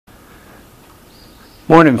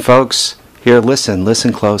Morning, folks. Here,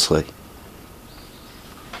 listen closely.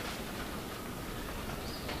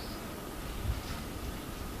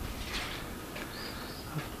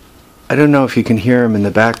 I don't know if you can hear them in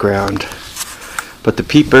the background, but the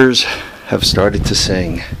peepers have started to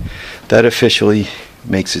sing. That officially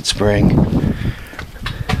makes it spring.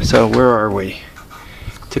 So where are we?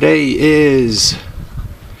 Today is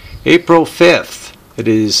April 5th. It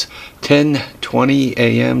is 10:20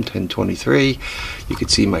 a.m., 10:23. You can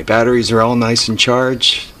see my batteries are all nice and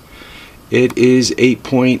charged. It is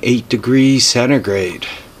 8.8 degrees centigrade.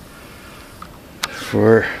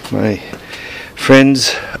 For my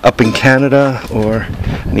friends up in Canada or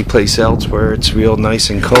any place else where it's real nice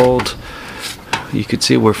and cold, you can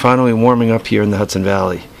see we're finally warming up here in the Hudson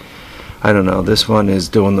Valley. I don't know, this one is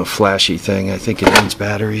doing the flashy thing. I think it needs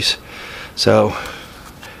batteries. So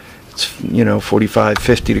it's, 45,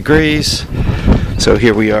 50 degrees. So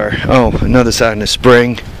here we are. Oh, another sign of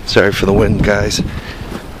spring. Sorry for the wind, guys.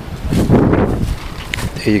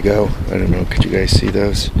 There you go. I don't know, could you guys see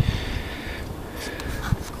those?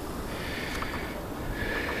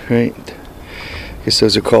 Right. I guess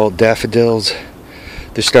those are called daffodils.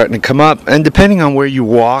 They're starting to come up, and depending on where you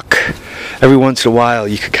walk, every once in a while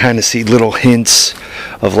you could kind of see little hints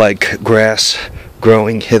of like grass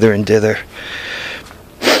growing hither and thither.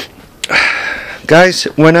 Guys,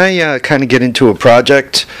 when I kind of get into a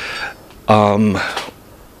project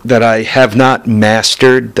that I have not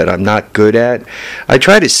mastered, that I'm not good at, I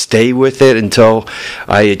try to stay with it until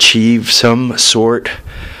I achieve some sort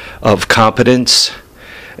of competence.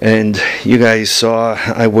 And you guys saw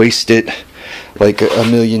I wasted like a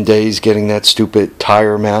million days getting that stupid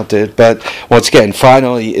tire mounted, but once again,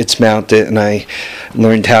 finally it's mounted and I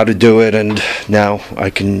learned how to do it, and now I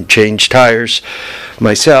can change tires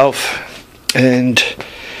myself. And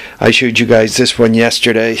I showed you guys this one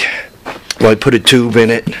yesterday. Well, I put a tube in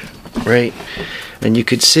it, right? And you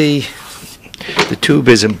could see the tube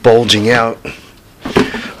isn't bulging out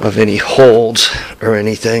of any holes or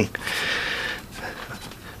anything.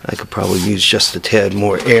 I could probably use just a tad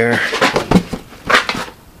more air.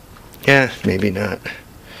 Yeah, maybe not.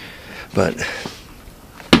 But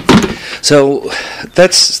so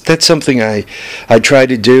that's something I try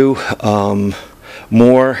to do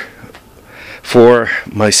more for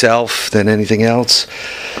myself than anything else.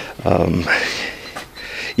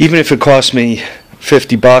 Even if it cost me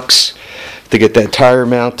 $50 to get that tire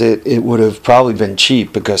mounted, it would have probably been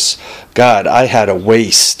cheap, because God, I had to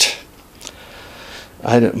waste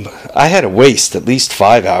at least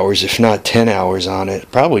 5 hours, if not 10 hours on it,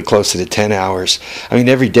 probably closer to 10 hours. I mean,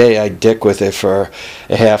 every day I dick with it for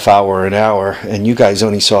a half hour, an hour, and you guys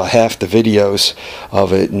only saw half the videos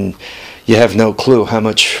of it, and you have no clue how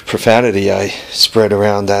much profanity I spread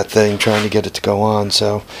around that thing trying to get it to go on.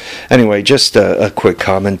 So anyway, just a quick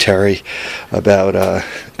commentary about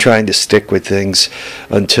trying to stick with things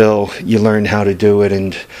until you learn how to do it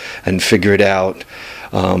and figure it out.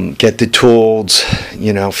 Get the tools,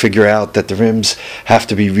 figure out that the rims have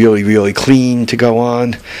to be really, really clean to go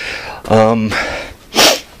on. I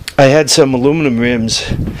had some aluminum rims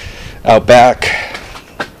out back.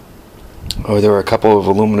 There were a couple of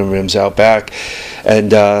aluminum rims out back,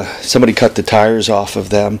 and somebody cut the tires off of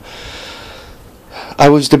them. I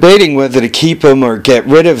was debating whether to keep them or get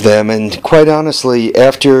rid of them, and quite honestly,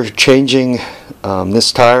 after changing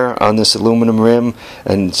this tire on this aluminum rim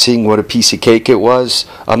and seeing what a piece of cake it was,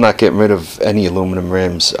 I'm not getting rid of any aluminum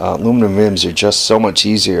rims. Aluminum rims are just so much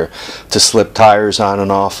easier to slip tires on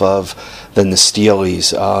and off of than the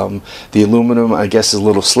steelies. The aluminum, I guess, is a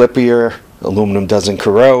little slippier. Aluminum doesn't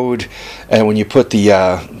corrode, and when you put the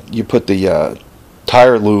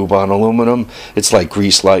tire lube on aluminum, it's like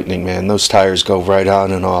grease lightning, man. Those tires go right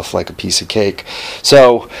on and off like a piece of cake.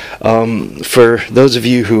 So for those of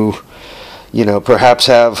you who perhaps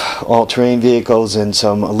have all-terrain vehicles and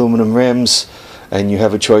some aluminum rims, and you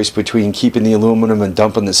have a choice between keeping the aluminum and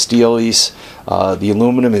dumping the steelies, the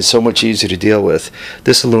aluminum is so much easier to deal with.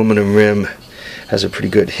 This aluminum rim has a pretty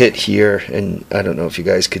good hit here, and I don't know if you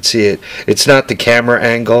guys could see it. It's not the camera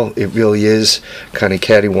angle. It really is kind of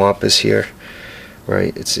cattywampus here,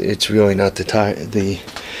 right? It's really not the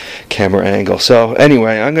camera angle. So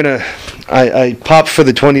anyway, I popped for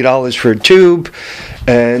the $20 for a tube,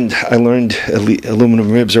 and I learned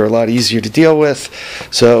aluminum ribs are a lot easier to deal with.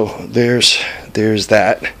 So there's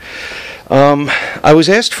that. I was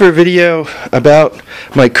asked for a video about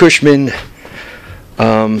my Cushman.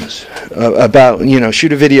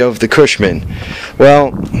 Shoot a video of the Cushman.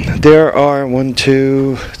 Well, there are 4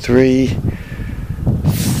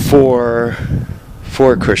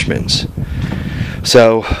 Cushmans.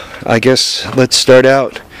 So I guess let's start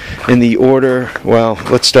out in the order, well,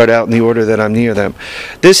 let's start out in the order that I'm near them.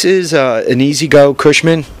 This is an EZGO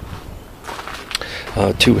Cushman.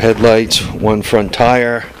 2 headlights, 1 front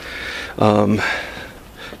tire.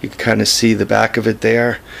 You can kind of see the back of it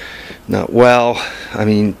there. Not well. I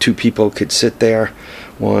mean, 2 people could sit there.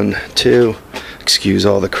 1, 2. Excuse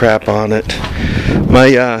all the crap on it.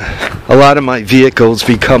 A lot of my vehicles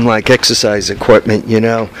become like exercise equipment, you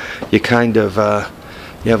know. You kind of,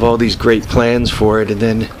 you have all these great plans for it, and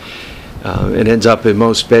then it ends up in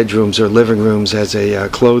most bedrooms or living rooms as a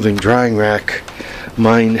clothing drying rack.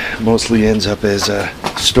 Mine mostly ends up as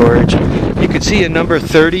storage. You can see a number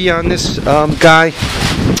 30 on this guy.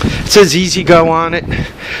 It says EZGO on it.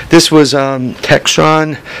 This was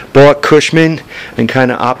Texron, bought Cushman, and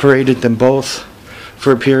kind of operated them both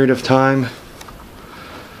for a period of time.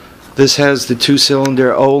 This has the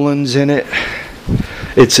 2-cylinder Ohlins in it.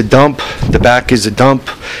 It's a dump. The back is a dump.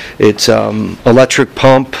 It's electric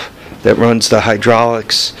pump that runs the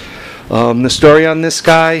hydraulics. The story on this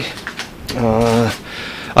guy,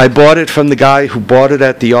 I bought it from the guy who bought it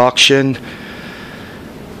at the auction.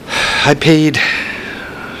 I paid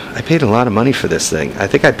a lot of money for this thing. I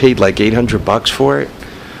think I paid like $800 for it.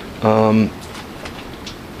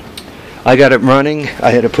 I got it running.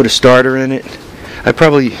 I had to put a starter in it. I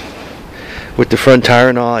probably, with the front tire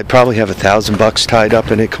and all, I probably have $1,000 tied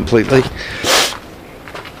up in it completely.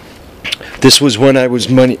 This was when I was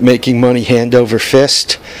making money hand over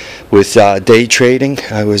fist with day trading.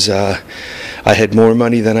 I had more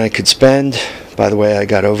money than I could spend. By the way, I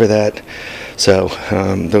got over that. So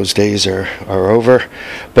those days are over.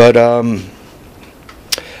 But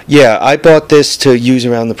yeah, I bought this to use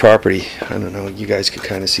around the property. I don't know, you guys can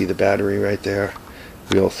kind of see the battery right there.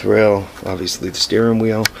 Wheel thrill, obviously the steering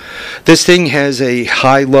wheel. This thing has a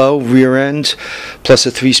high-low rear end plus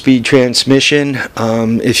a 3-speed transmission.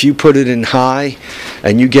 If you put it in high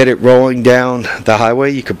and you get it rolling down the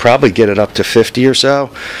highway, you could probably get it up to 50 or so.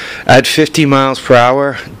 At 50 miles per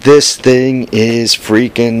hour, this thing is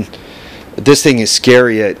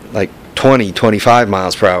scary at like 20, 25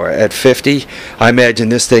 miles per hour. At 50, I imagine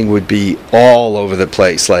this thing would be all over the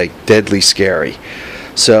place, like deadly scary.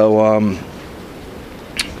 So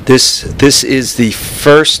this is the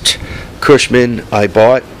first Cushman I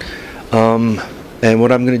bought, and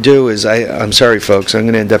what I'm going to do is, I'm sorry folks, I'm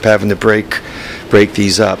going to end up having to break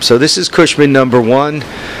these up. So this is Cushman number 1.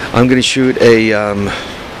 I'm going to shoot a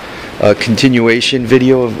continuation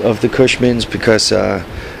video of the Cushmans because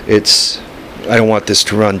I don't want this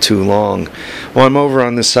to run too long. Well, I'm over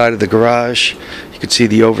on this side of the garage. You can see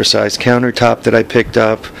the oversized countertop that I picked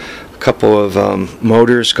up, a couple of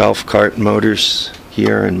motors, golf cart motors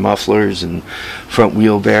here, and mufflers and front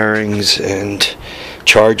wheel bearings and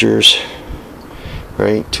chargers,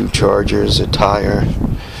 right? 2 chargers, a tire,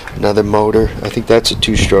 another motor. I think that's a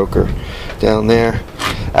 2-stroker down there.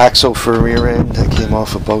 Axle for rear end that came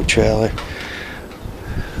off a boat trailer.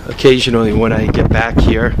 Occasionally when I get back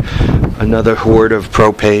here, another hoard of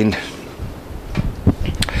propane.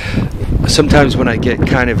 Sometimes when I get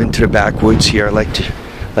kind of into the backwoods here, I like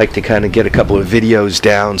to kind of get a couple of videos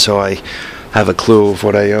down so I have a clue of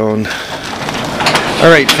what I own.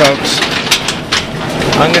 Alright folks,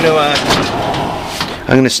 I'm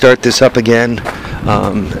gonna start this up again,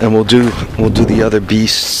 and we'll do the other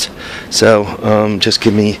beasts. So just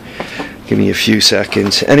give me a few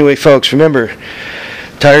seconds. Anyway folks, remember,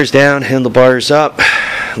 tires down, handlebars up,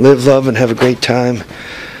 live, love, and have a great time.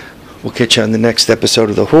 We'll catch you on the next episode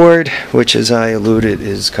of The Horde, which, as I alluded,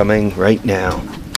 is coming right now.